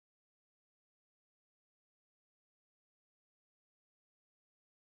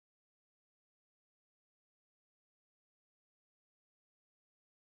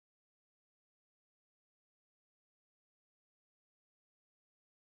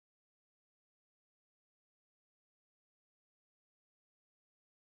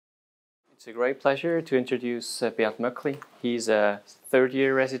It's a great pleasure to introduce Beat Möckli. He's a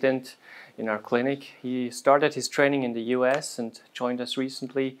third-year resident in our clinic. He started his training in the US and joined us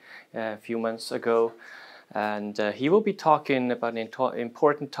recently, a few months ago. And he will be talking about an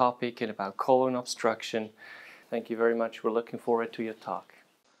important topic and about colon obstruction. Thank you very much. We're looking forward to your talk.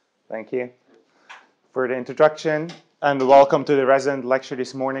 Thank you for the introduction and welcome to the resident lecture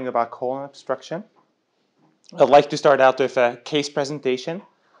this morning about colon obstruction. I'd like to start out with a case presentation.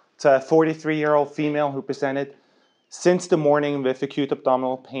 It's a 43-year-old female who presented since the morning with acute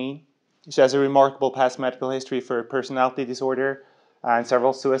abdominal pain. She has a remarkable past medical history for personality disorder and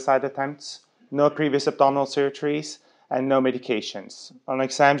several suicide attempts, no previous abdominal surgeries, and no medications. On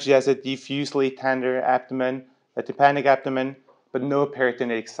exam, she has a diffusely tender abdomen, a tympanic abdomen, but no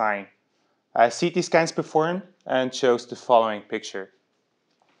peritonitic sign. CT scans performed and shows the following picture.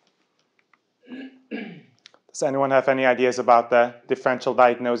 Does anyone have any ideas about the differential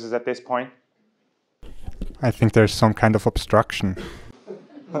diagnosis at this point? I think there's some kind of obstruction.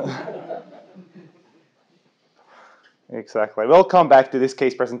 Exactly. We'll come back to this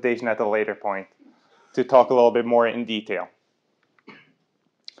case presentation at a later point to talk a little bit more in detail.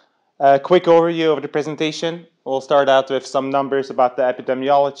 A quick overview of the presentation. We'll start out with some numbers about the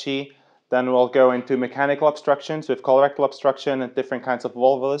epidemiology. Then we'll go into mechanical obstructions with colorectal obstruction and different kinds of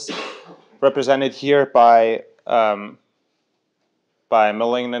volvulus, represented here by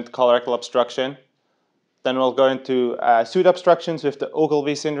malignant colorectal obstruction. Then we'll go into pseudo-obstructions with the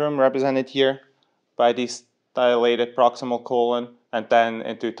Ogilvie syndrome, represented here by these dilated proximal colon, and then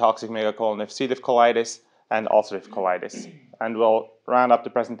into toxic megacolon effusive colitis and ulcerative colitis. And we'll round up the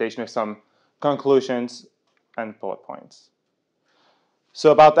presentation with some conclusions and bullet points.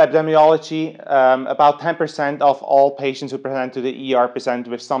 So about epidemiology, about 10% of all patients who present to the ER present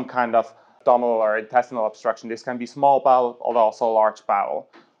with some kind of abdominal or intestinal obstruction. This can be small bowel or also large bowel.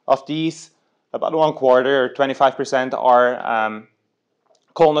 Of these, about 1/4 or 25% are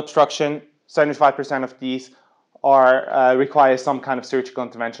colon obstruction. 75% of these require some kind of surgical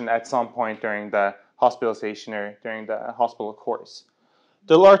intervention at some point during the hospitalization or during the hospital course.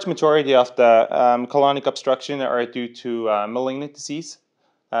 The large majority of the colonic obstruction are due to malignant disease,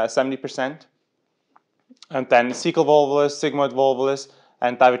 70%. And then cecal volvulus, sigmoid volvulus,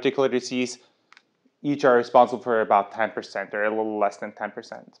 and diverticular disease each are responsible for about 10% or a little less than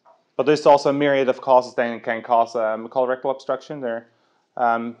 10%. But there's also a myriad of causes that can cause colorectal obstruction or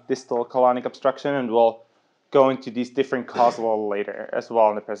distal colonic obstruction, and we'll go into these different causes a little later as well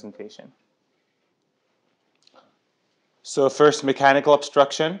in the presentation. So first, mechanical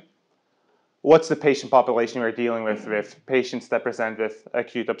obstruction. What's the patient population we're dealing with patients that present with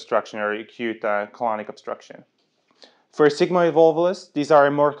acute obstruction or acute colonic obstruction? For sigmoid volvulus, these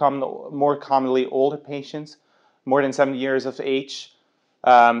are more commonly older patients, more than 70 years of age.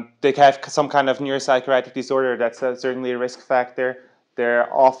 They have some kind of neuropsychiatric disorder that's certainly a risk factor.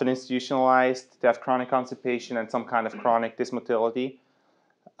 They're often institutionalized. They have chronic constipation and some kind of chronic dysmotility.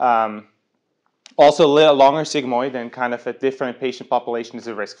 Also, a longer sigmoid and kind of a different patient population is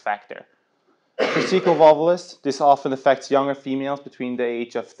a risk factor. For cecal volvulus, this often affects younger females between the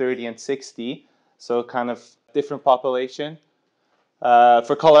age of 30 and 60, so kind of different population.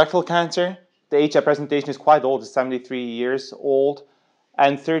 For colorectal cancer, the age at presentation is quite old, it's 73 years old,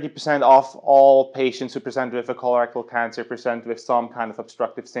 and 30% of all patients who present with a colorectal cancer present with some kind of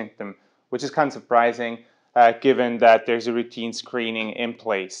obstructive symptom, which is kind of surprising given that there's a routine screening in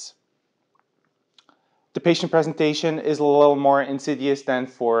place. The patient presentation is a little more insidious than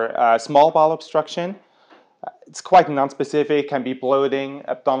for small bowel obstruction. It's quite nonspecific, can be bloating,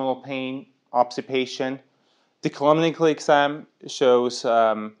 abdominal pain, obstipation. The clinical exam shows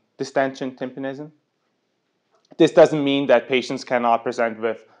distension, tympanism. This doesn't mean that patients cannot present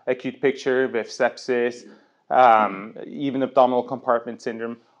with acute picture, with sepsis, even abdominal compartment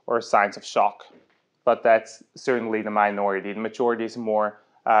syndrome, or signs of shock. But that's certainly the minority. The majority is more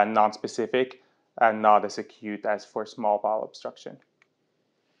nonspecific and not as acute as for small bowel obstruction.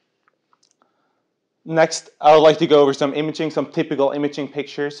 Next, I would like to go over some imaging, some typical imaging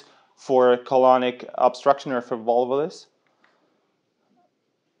pictures for colonic obstruction or for volvulus.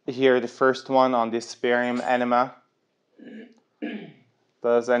 Here, the first one on this barium enema.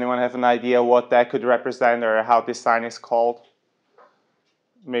 Does anyone have an idea what that could represent or how this sign is called?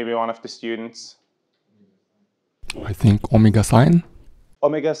 Maybe one of the students. I think omega sign.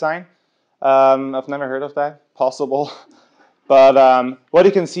 Omega sign? I've never heard of that. Possible. But what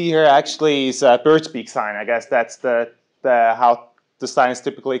you can see here actually is a bird's beak sign. I guess that's how the sign is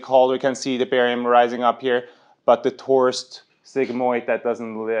typically called. We can see the barium rising up here, but the torsed sigmoid that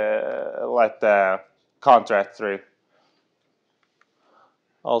doesn't let the contrast through.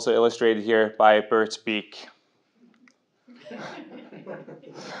 also illustrated here by a bird's beak.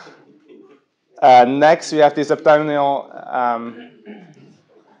 Next, we have this abdominal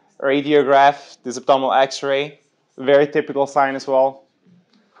radiograph, this abdominal X-ray, very typical sign as well.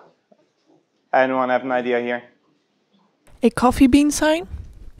 Anyone have an idea here? A coffee bean sign?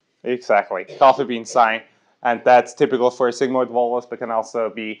 Exactly, coffee bean sign, and that's typical for a sigmoid volvulus, but can also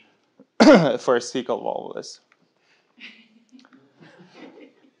be for a cecal volvulus.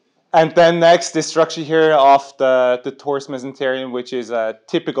 And then next, this structure here of the torus mesenterium, which is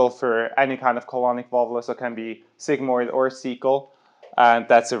typical for any kind of colonic volvulus, so it can be sigmoid or cecal, and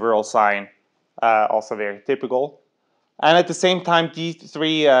that's a rural sign, also very typical. And at the same time, these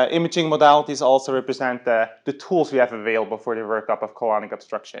three imaging modalities also represent the tools we have available for the workup of colonic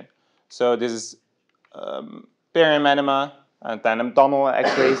obstruction. So this is barium enema and then abdominal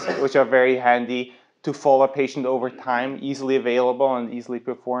x-rays, which are very handy to follow a patient over time, easily available and easily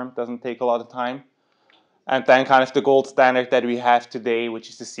performed, doesn't take a lot of time. And then kind of the gold standard that we have today, which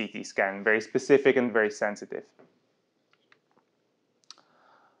is the CT scan, very specific and very sensitive.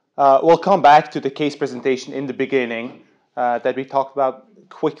 We'll come back to the case presentation in the beginning that we talked about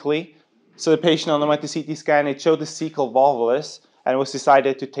quickly. So the patient underwent the CT scan, it showed the cecal volvulus, and it was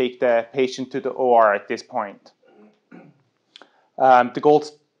decided to take the patient to the OR at this point. The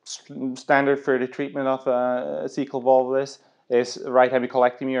gold standard for the treatment of cecal volvulus is right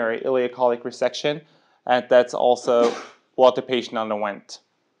hemicolectomy or ileocolic resection, and that's also what the patient underwent.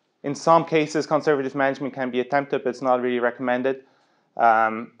 In some cases, conservative management can be attempted, but it's not really recommended.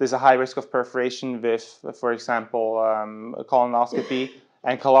 There's a high risk of perforation with, for example, colonoscopy,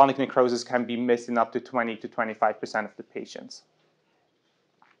 and colonic necrosis can be missed in up to 20 to 25% of the patients.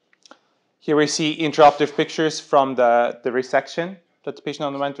 Here we see intraoperative pictures from the resection that the patient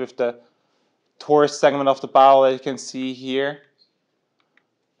underwent with the torus segment of the bowel that you can see here.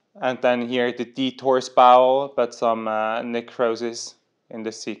 And then here the detorus bowel, but some necrosis in the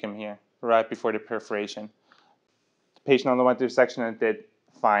cecum here, right before the perforation. The patient underwent the resection and did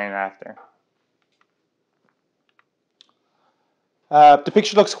fine after. The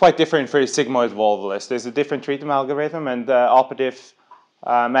picture looks quite different for the sigmoid volvulus. There's a different treatment algorithm, and operative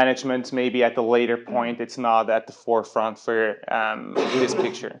management maybe at the later point. It's not at the forefront for this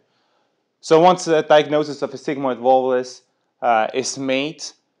picture. So once the diagnosis of a sigmoid volvulus is made,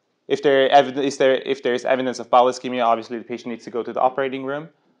 if there is evidence of bowel ischemia, obviously the patient needs to go to the operating room.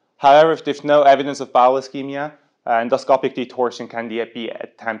 However, if there's no evidence of bowel ischemia, endoscopic detorsion can be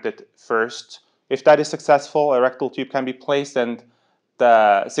attempted first. If that is successful, a rectal tube can be placed and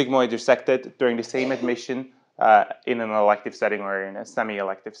the sigmoid resected during the same admission in an elective setting or in a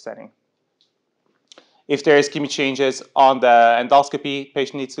semi-elective setting. If there is ischemic changes on the endoscopy,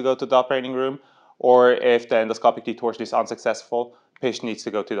 patient needs to go to the operating room, or if the endoscopic detorsion is unsuccessful, patient needs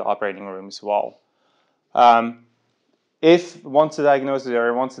to go to the operating room as well. If once the diagnosis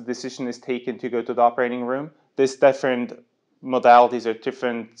or once the decision is taken to go to the operating room, there's different modalities or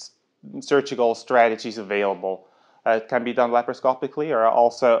different surgical strategies available. It can be done laparoscopically or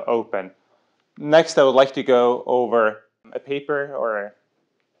also open. Next, I would like to go over a paper or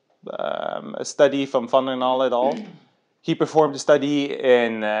a study from Van der Naal et al. He performed a study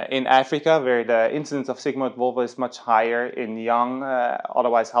in Africa where the incidence of sigmoid vulva is much higher in young,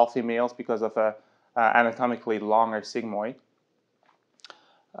 otherwise healthy males because of a anatomically longer sigmoid.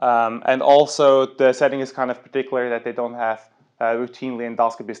 And also the setting is kind of particular that they don't have routinely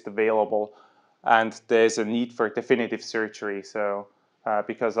endoscopists available, and there's a need for definitive surgery, so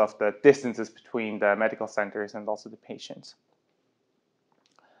because of the distances between the medical centers and also the patients.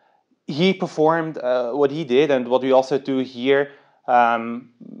 He performed what he did and what we also do here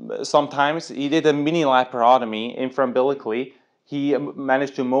sometimes. He did a mini laparotomy infraumbilically. He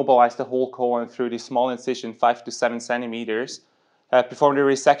managed to mobilize the whole colon through this small incision, 5 to 7 centimeters, performed a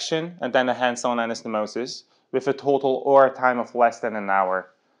resection and then a hands-on anastomosis with a total OR time of less than an hour.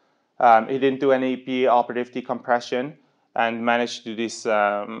 He didn't do any preoperative decompression and managed to do this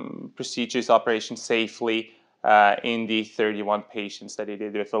procedures operation safely in the 31 patients that he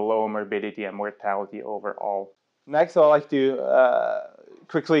did with a low morbidity and mortality overall. Next, I'd like to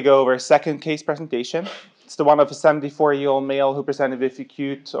quickly go over a second case presentation. It's the one of a 74-year-old male who presented with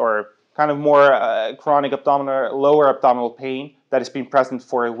acute or kind of more chronic abdominal, lower abdominal pain that has been present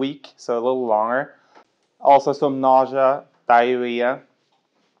for a week, so a little longer. Also some nausea, diarrhea.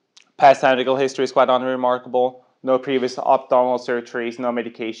 Past medical history is quite unremarkable. No previous abdominal surgeries, no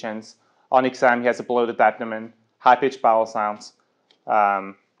medications. On exam, he has a bloated abdomen, high-pitched bowel sounds,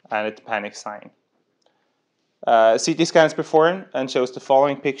 and a panic sign. CT scan is performed and shows the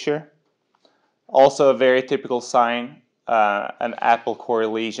following picture. Also a very typical sign an apple core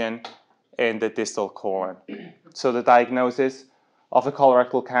lesion in the distal colon. So the diagnosis of a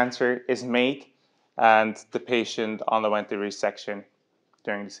colorectal cancer is made, and the patient underwent the resection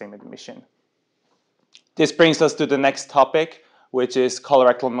during the same admission. This brings us to the next topic, which is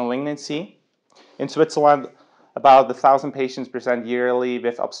colorectal malignancy. In Switzerland, about 1,000 patients present yearly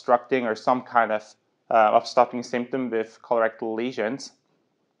with obstructing or some kind of obstructing symptom with colorectal lesions.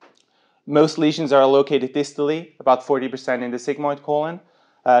 Most lesions are located distally, about 40% in the sigmoid colon,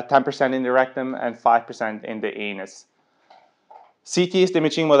 10% in the rectum, and 5% in the anus. CT is the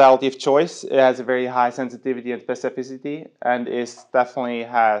imaging modality of choice. It has a very high sensitivity and specificity, and is definitely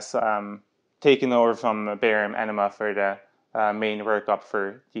has taken over from barium enema for the main workup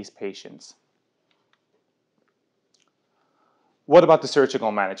for these patients. What about the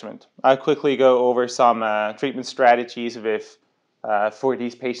surgical management? I'll quickly go over some treatment strategies for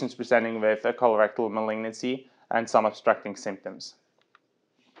these patients presenting with a colorectal malignancy and some obstructing symptoms.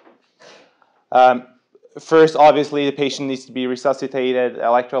 First, obviously, the patient needs to be resuscitated,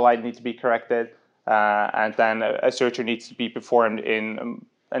 electrolyte needs to be corrected, and then a surgery needs to be performed in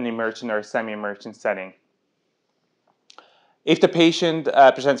an emergent or semi-emergent setting. If the patient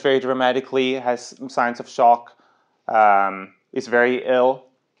presents very dramatically, has signs of shock, is very ill,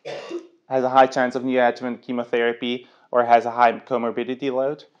 has a high chance of neoadjuvant chemotherapy, or has a high comorbidity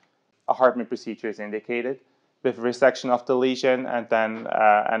load, a Hartmann procedure is indicated with resection of the lesion and then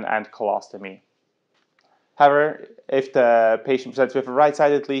an end colostomy. However, if the patient presents with a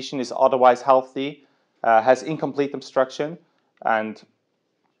right-sided lesion, is otherwise healthy, has incomplete obstruction, and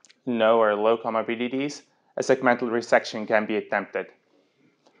no or low comorbidities, a segmental resection can be attempted.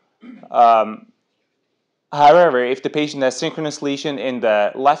 However, if the patient has synchronous lesion in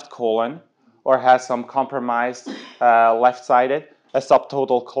the left colon or has some compromised left-sided, a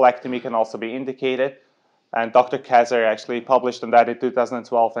subtotal colectomy can also be indicated. And Dr. Kaiser actually published on that in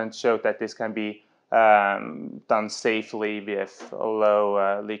 2012 and showed that this can be done safely with a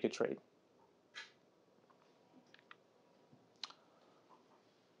low leakage rate.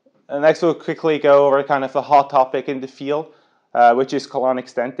 And next, we'll quickly go over kind of a hot topic in the field, which is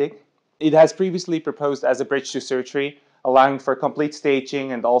colonic stenting. It has previously proposed as a bridge to surgery, allowing for complete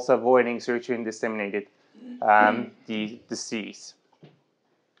staging and also avoiding surgery in disseminated disease.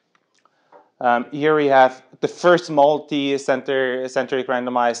 Here we have the first multi-centric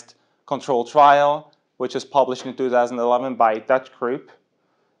randomized controlled trial, which was published in 2011 by a Dutch group.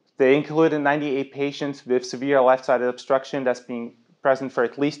 They included 98 patients with severe left-sided obstruction that's been present for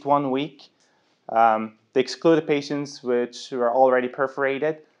at least 1 week. They excluded patients which were already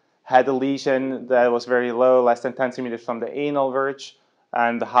perforated, had a lesion that was very low, less than 10 centimeters from the anal verge,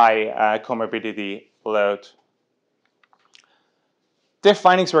 and high comorbidity load. Their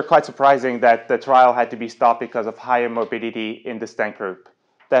findings were quite surprising that the trial had to be stopped because of higher morbidity in the stent group.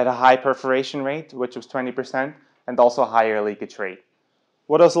 They had a high perforation rate, which was 20%, and also a higher leakage rate.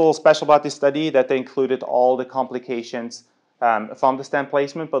 What was a little special about this study, that they included all the complications from the stent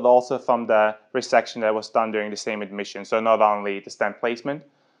placement, but also from the resection that was done during the same admission. So not only the stent placement,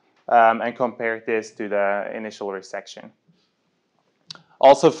 and compared this to the initial resection.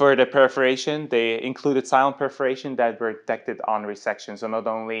 Also for the perforation, they included silent perforation that were detected on resection. So not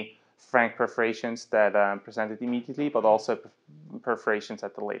only frank perforations that presented immediately, but also perforations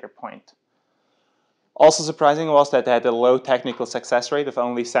at the later point. Also surprising was that they had a low technical success rate of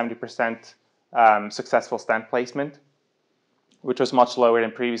only 70% successful stent placement, which was much lower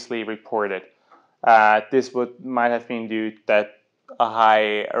than previously reported. This might have been due that a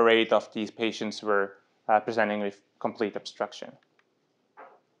high rate of these patients were presenting with complete obstruction.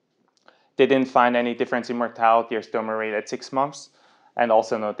 They didn't find any difference in mortality or stoma rate at 6 months, and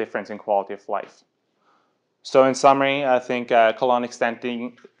also no difference in quality of life. So in summary, I think colonic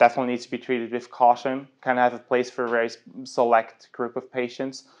stenting definitely needs to be treated with caution, can have a place for a very select group of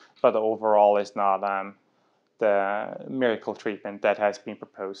patients, but overall is not the miracle treatment that has been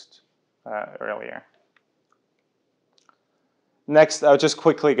proposed earlier. Next, I'll just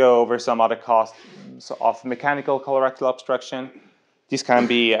quickly go over some other causes of mechanical colorectal obstruction. These can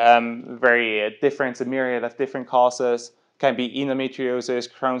be very different, a myriad of different causes. Can be endometriosis,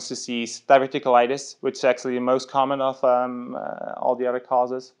 Crohn's disease, diverticulitis, which is actually the most common of all the other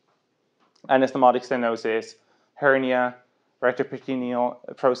causes. Anastomotic stenosis, hernia,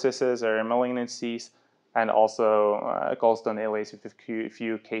 retroperitoneal processes or malignancies, and also gallstone ileus with a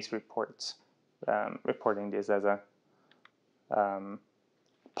few case reports reporting this as a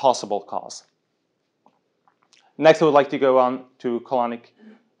possible cause. Next, I would like to go on to colonic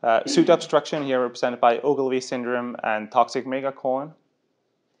soot obstruction, here represented by Ogilvie syndrome and toxic megacolon.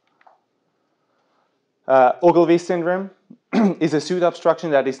 Ogilvy syndrome is a pseudo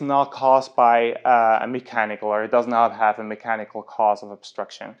obstruction that is not caused by a mechanical, or it does not have a mechanical cause of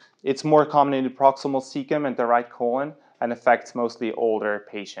obstruction. It's more common in the proximal cecum and the right colon and affects mostly older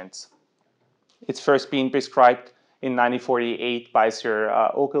patients. It's first been prescribed in 1948 by Sir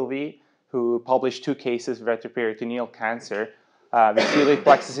Ogilvy, who published 2 cases of retroperitoneal cancer with celiac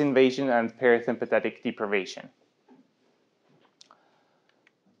plexus invasion and parasympathetic deprivation.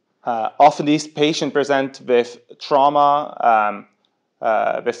 Often these patients present with trauma,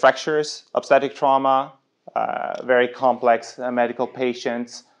 with fractures, obstetric trauma, very complex medical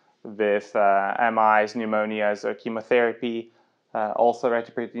patients with MIs, pneumonias, or chemotherapy, also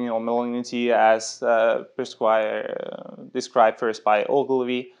retroperitoneal malignancy as described first by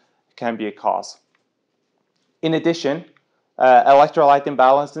Ogilvy can be a cause. In addition, electrolyte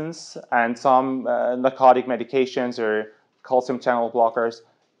imbalances and some narcotic medications or calcium channel blockers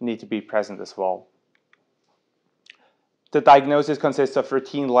need to be present as well. The diagnosis consists of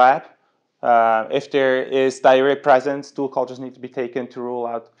routine lab. If there is diarrhea present, stool cultures need to be taken to rule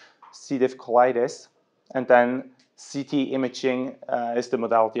out C. diff colitis. And then CT imaging is the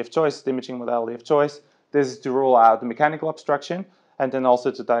modality of choice, the imaging modality of choice. This is to rule out the mechanical obstruction and then also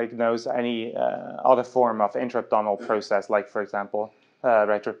to diagnose any other form of intra-abdominal process, like, for example,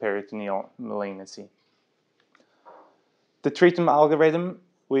 retroperitoneal malignancy. The treatment algorithm,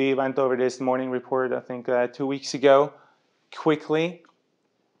 we went over this morning report, I think, 2 weeks ago, quickly.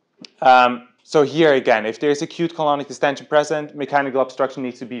 So here again, if there's acute colonic distension present, mechanical obstruction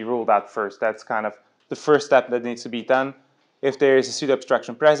needs to be ruled out first. That's kind of the first step that needs to be done. If there is a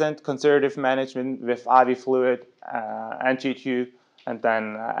pseudo-obstruction present, conservative management with IV fluid, anti-tube, and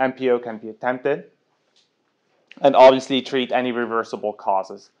then MPO can be attempted. And obviously treat any reversible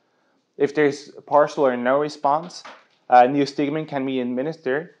causes. If there's partial or no response, neostigmine can be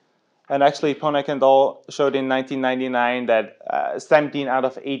administered. And actually, Ponek and al. Showed in 1999 that 17 out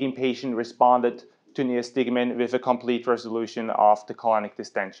of 18 patients responded to neostigmine with a complete resolution of the colonic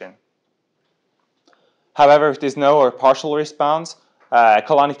distension. However, if there's no or partial response,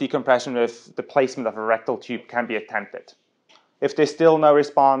 colonic decompression with the placement of a rectal tube can be attempted. If there's still no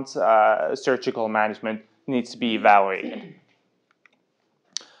response, surgical management needs to be evaluated.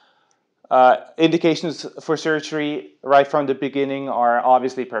 Indications for surgery right from the beginning are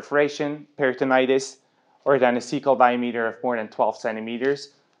obviously perforation, peritonitis, or then a cecal diameter of more than 12 centimeters,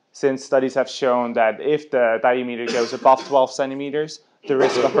 since studies have shown that if the diameter goes above 12 centimeters, the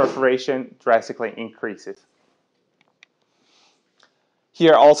risk of perforation drastically increases.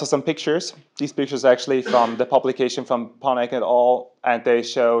 Here are also some pictures. These pictures are actually from the publication from Ponek et al., and they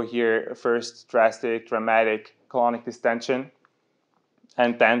show here first dramatic colonic distension,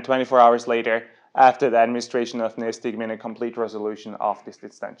 and then 24 hours later, after the administration of neostigmine, a complete resolution of this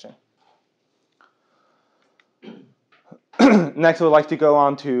distension. Next, we'd like to go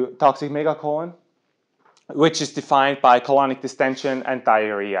on to toxic megacolon, which is defined by colonic distension and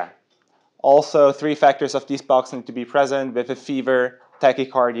diarrhea. Also, 3 factors of this box need to be present with a fever,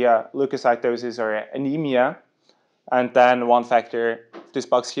 tachycardia, leukocytosis, or anemia. And then 1 factor, this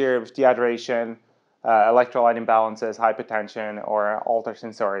box here, with dehydration, electrolyte imbalances, hypertension, or altered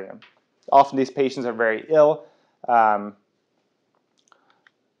sensorium. Often these patients are very ill, and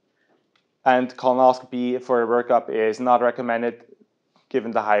colonoscopy for a workup is not recommended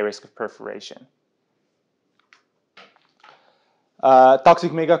given the high risk of perforation.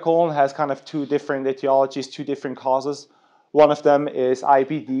 Toxic megacolon has kind of 2 different etiologies, 2 different causes. One of them is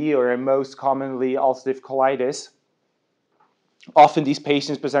IBD, or most commonly ulcerative colitis. Often these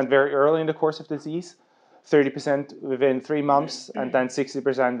patients present very early in the course of disease, 30% within 3 months, and then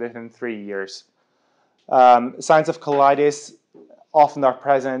 60% within 3 years. Signs of colitis often are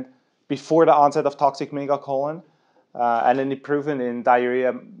present before the onset of toxic megacolon, and an improvement in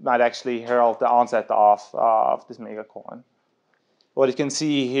diarrhea might actually herald the onset of this megacolon. What you can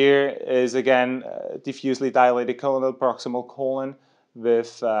see here is, again, diffusely dilated colon, proximal colon,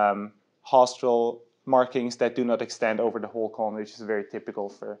 with haustral markings that do not extend over the whole colon, which is very typical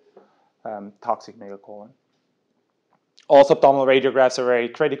for toxic megacolon. Also, abdominal radiographs are very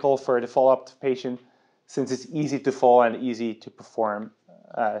critical for the follow-up of the patient, since it's easy to follow and easy to perform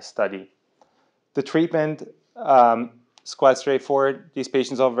study. The treatment is quite straightforward. These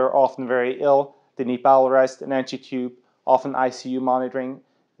patients are often very ill. They need bowel rest, an anti-tube, often ICU monitoring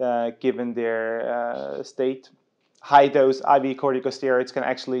given their state. High-dose IV corticosteroids can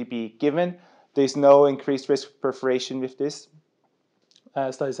actually be given. There's no increased risk of perforation with this.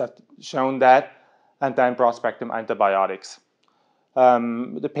 Studies have shown that. And then broad-spectrum antibiotics.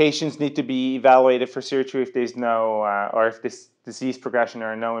 The patients need to be evaluated for surgery if there's no, or if this disease progression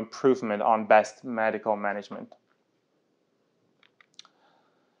or no improvement on best medical management.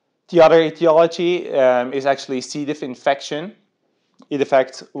 The other etiology is actually C. diff infection. It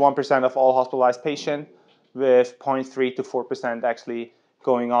affects 1% of all hospitalized patients, with 0.3 to 4% actually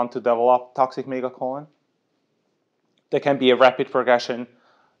going on to develop toxic megacolon. There can be a rapid progression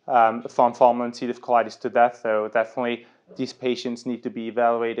from fulminant C. diff colitis to death, so definitely these patients need to be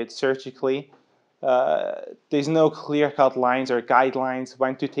evaluated surgically. There's no clear-cut lines or guidelines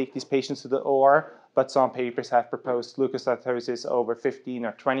when to take these patients to the OR, but some papers have proposed leukocytosis over 15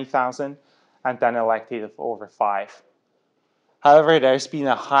 or 20,000 and then a lactate of over 5. However, there's been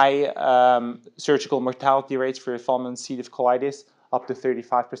a high surgical mortality rates for fulminant C. diff colitis, up to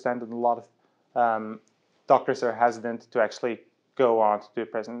 35%, and a lot of doctors are hesitant to actually go on to do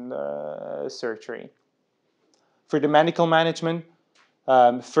present surgery. For the medical management,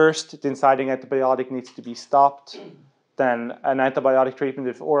 first, the inciting antibiotic needs to be stopped. Then an antibiotic treatment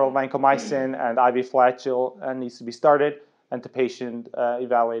with oral vancomycin and IV flagyl needs to be started, and the patient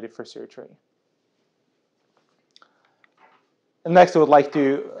evaluated for surgery. And next, I would like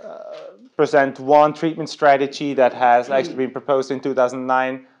to present one treatment strategy that has actually been proposed in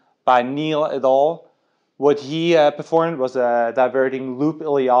 2009 by Neil et al. What he performed was a diverting loop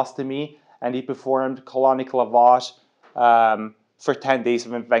ileostomy, and he performed colonic lavage for 10 days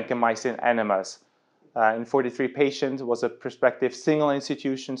with vancomycin enemas. In 43 patients, was a prospective single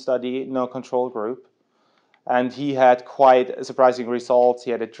institution study, no control group. And he had quite surprising results.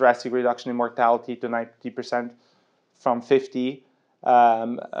 He had a drastic reduction in mortality to 90% from 50.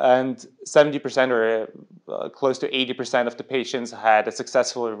 And 70% or close to 80% of the patients had a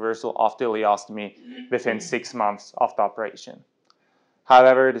successful reversal of the ileostomy within 6 months of the operation.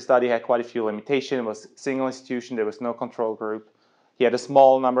 However, the study had quite a few limitations. It was single institution, there was no control group. He had a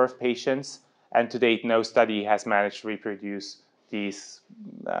small number of patients, and to date, no study has managed to reproduce these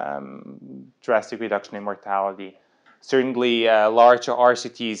drastic reduction in mortality. Certainly, larger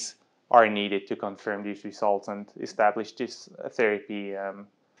RCTs are needed to confirm these results and establish this therapy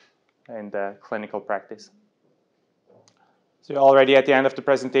in the clinical practice. So already at the end of the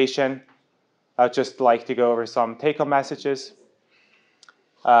presentation, I'd just like to go over some take-home messages.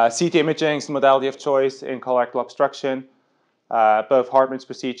 CT imaging is the modality of choice in colorectal obstruction. Both Hartmann's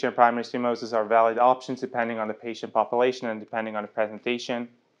procedure and primary stenosis are valid options depending on the patient population and depending on the presentation.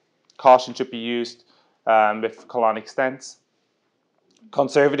 Caution should be used with colonic stents.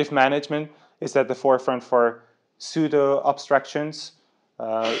 Conservative management is at the forefront for pseudo-obstructions.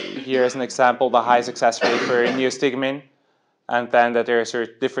 Here is an example, the high success rate for neostigmine, and then that there are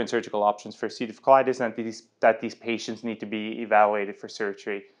different surgical options for C. diff colitis, and that these patients need to be evaluated for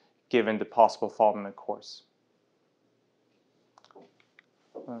surgery given the possible fulminant course.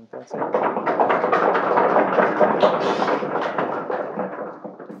 And that's it.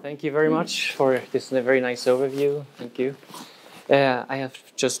 Thank you very much for this very nice overview. Thank you. I have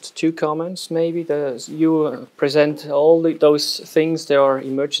just 2 comments, maybe. You present all those things. There are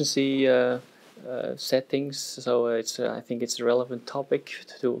emergency settings, so I think it's a relevant topic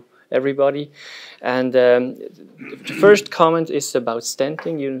to everybody. And the first comment is about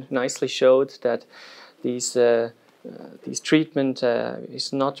stenting. You nicely showed that these treatment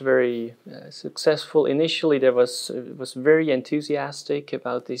is not very successful. Initially, there was very enthusiastic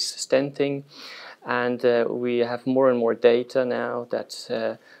about this stenting, and we have more and more data now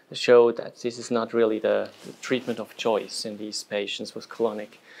that show that this is not really the treatment of choice in these patients with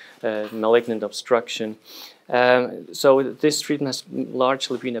colonic malignant obstruction. So this treatment has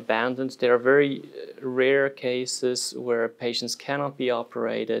largely been abandoned. There are very rare cases where patients cannot be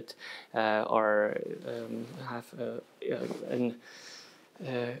operated or have an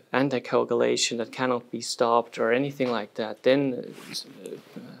anticoagulation that cannot be stopped or anything like that. Then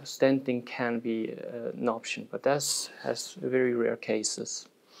stenting can be an option, but that has very rare cases.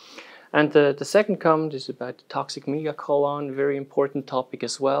 And the second comment is about the toxic megacolon, very important topic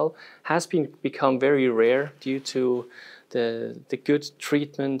as well. Has become very rare due to the good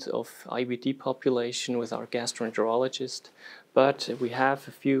treatment of IBD population with our gastroenterologist. But we have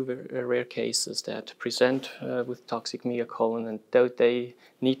a few very rare cases that present with toxic megacolon, and they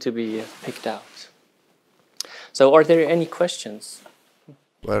need to be picked out. So are there any questions?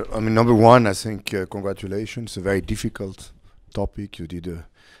 Well, I mean, number one, I think congratulations. A very difficult topic. You did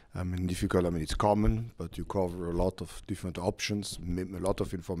difficult, I mean, it's common, but you cover a lot of different options, a lot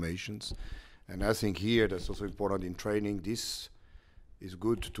of informations. And I think here, that's also important in training. This is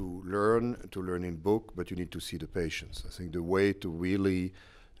good to learn in book, but you need to see the patients. I think the way to really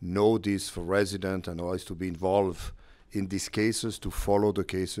know this for resident and always to be involved in these cases, to follow the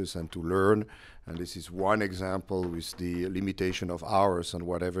cases and to learn. And this is one example with the limitation of hours and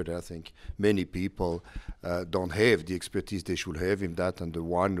whatever that I think many people don't have the expertise they should have in that, and the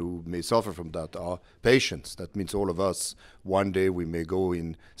one who may suffer from that are patients. That means all of us. One day we may go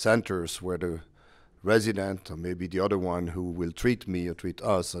in centers where the resident or maybe the other one who will treat me or treat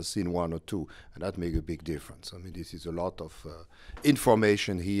us has seen one or two, and that makes a big difference. I mean, this is a lot of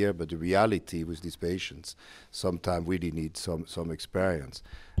information here, but the reality with these patients sometimes really need some experience.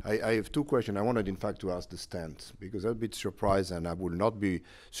 I have two questions. I wanted, in fact, to ask the stent, because I'm a bit surprised, and I will not be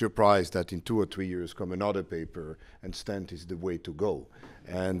surprised that in 2 or 3 years come another paper and stent is the way to go.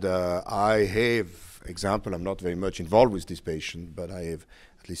 And I have example, I'm not very much involved with this patient, but I have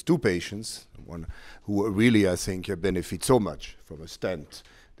at least 2 patients, one who really, I think, benefit so much from a stent.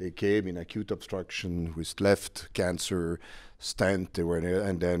 They came in acute obstruction with left cancer, stent, they were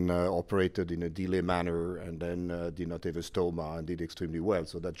and then operated in a delay manner, and then did not have a stoma and did extremely well.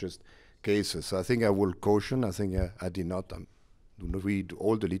 So that's just cases. So I think I will caution. I think I did not do not read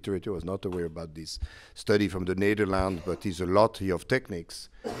all the literature. I was not aware about this study from the Netherlands, but there's a lot here of techniques,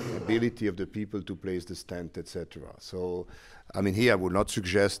 ability of the people to place the stent, etc. So, I mean, here I would not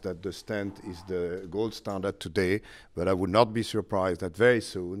suggest that the stent is the gold standard today, but I would not be surprised that very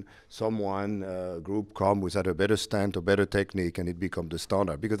soon someone, group come with either a better stent or better technique, and it become the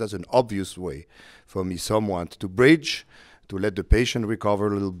standard, because that's an obvious way for me, someone to bridge, to let the patient recover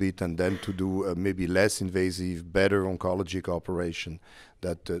a little bit, and then to do maybe less invasive, better oncologic operation.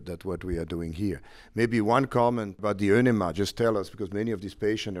 That what we are doing here. Maybe one comment about the enema. Just tell us, because many of these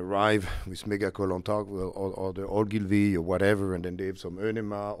patients arrive with megacolon or the Ogilvy or whatever, and then they have some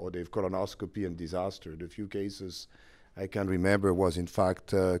enema or they have colonoscopy and disaster. The few cases I can remember was in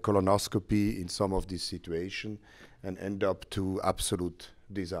fact colonoscopy in some of these situations and end up to absolute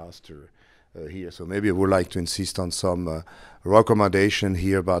disaster. Here. So maybe I would like to insist on some recommendation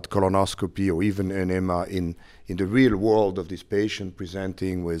here about colonoscopy or even enema in the real world of this patient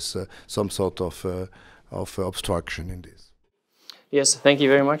presenting with some sort of obstruction in this. Yes, thank you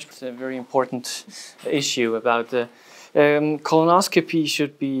very much. It's a very important issue about the colonoscopy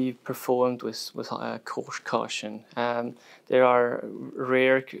should be performed with caution. There are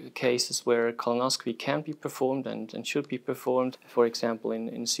rare cases where colonoscopy can be performed and should be performed. For example,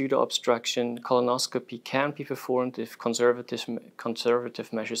 in pseudo-obstruction, colonoscopy can be performed if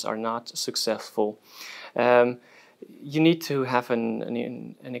conservative measures are not successful. You need to have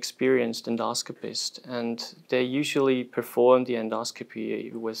an experienced endoscopist, and they usually perform the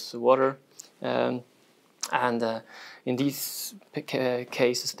endoscopy with water. In these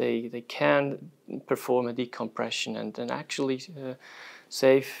cases, they can perform a decompression and actually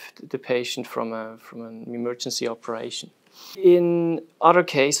save the patient from an emergency operation. In other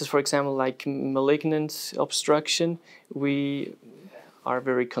cases, for example, like malignant obstruction, we are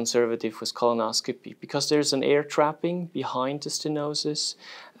very conservative with colonoscopy because there's an air trapping behind the stenosis,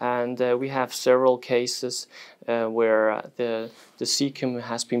 and we have several cases where the cecum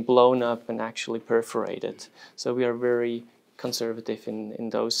has been blown up and actually perforated. So we are very conservative in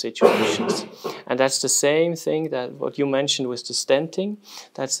those situations. And that's the same thing that what you mentioned with the stenting.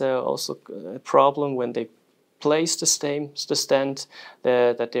 That's also a problem when they place the stent,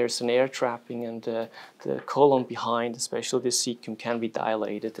 that there's an air trapping, and the colon behind, especially the cecum, can be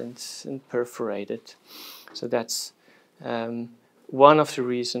dilated and perforated. So that's one of the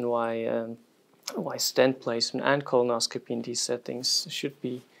reasons why stent placement and colonoscopy in these settings should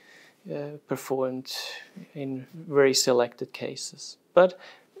be performed in very selected cases. But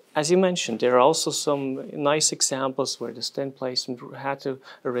as you mentioned, there are also some nice examples where the stent placement had a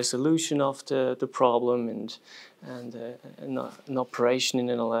resolution of the problem, and an operation in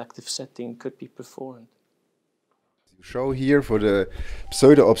an elective setting could be performed. You show here for the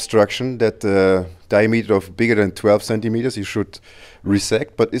pseudo-obstruction that the diameter of bigger than 12 centimeters you should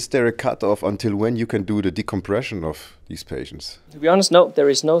resect, but is there a cutoff until when you can do the decompression of these patients? To be honest, no, there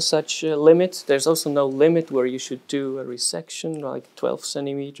is no such limit. There's also no limit where you should do a resection, like 12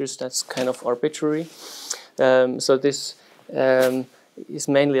 centimeters. That's kind of arbitrary. So this is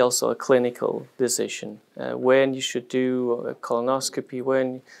mainly also a clinical decision. When you should do a colonoscopy,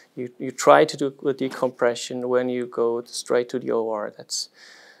 when you try to do a decompression, when you go straight to the OR, that's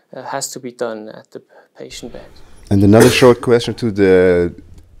has to be done at the patient bed. And another short question to the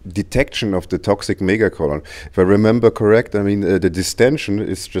detection of the toxic megacolon. If I remember correct, I mean the distension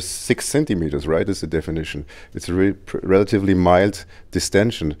is just 6 centimeters, right? Is the definition. It's a relatively mild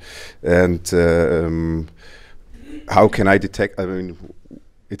distension, and how can I detect? I mean,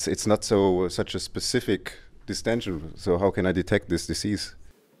 it's not such a specific distension. So how can I detect this disease?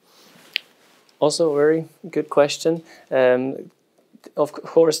 Also a very good question. Of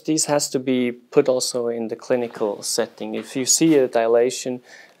course, this has to be put also in the clinical setting. If you see a dilation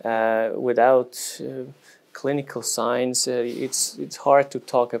without clinical signs, it's hard to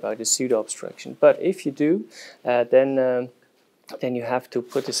talk about a pseudo-obstruction. But if you do, then you have to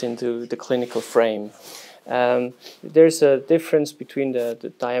put this into the clinical frame. There's a difference between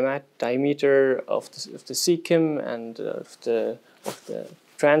the diameter of the cecum and of the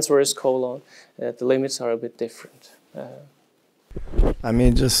transverse colon. The limits are a bit different. I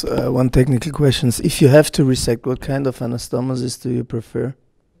mean, just one technical question. If you have to resect, what kind of anastomosis do you prefer?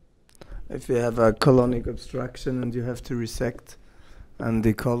 If you have a colonic obstruction and you have to resect, and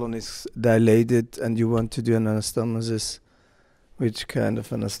the colon is dilated and you want to do an anastomosis, which kind of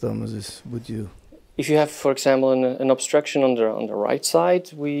anastomosis would you? If you have, for example, an obstruction on the right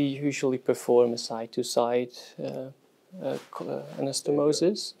side, we usually perform a side-to-side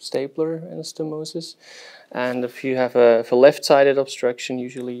anastomosis, stapler anastomosis. And if you have a left-sided obstruction,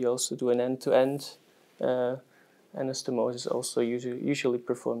 usually you also do an end-to-end anastomosis, also usually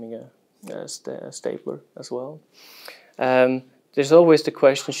performing a stapler as well. There's always the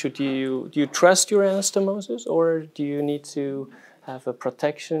question: do you trust your anastomosis, or do you need to have a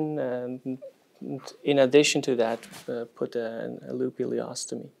protection? In addition to that, put a loop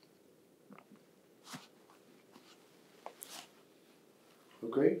ileostomy.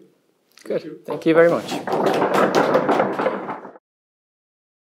 Okay. Good. Thank you very much.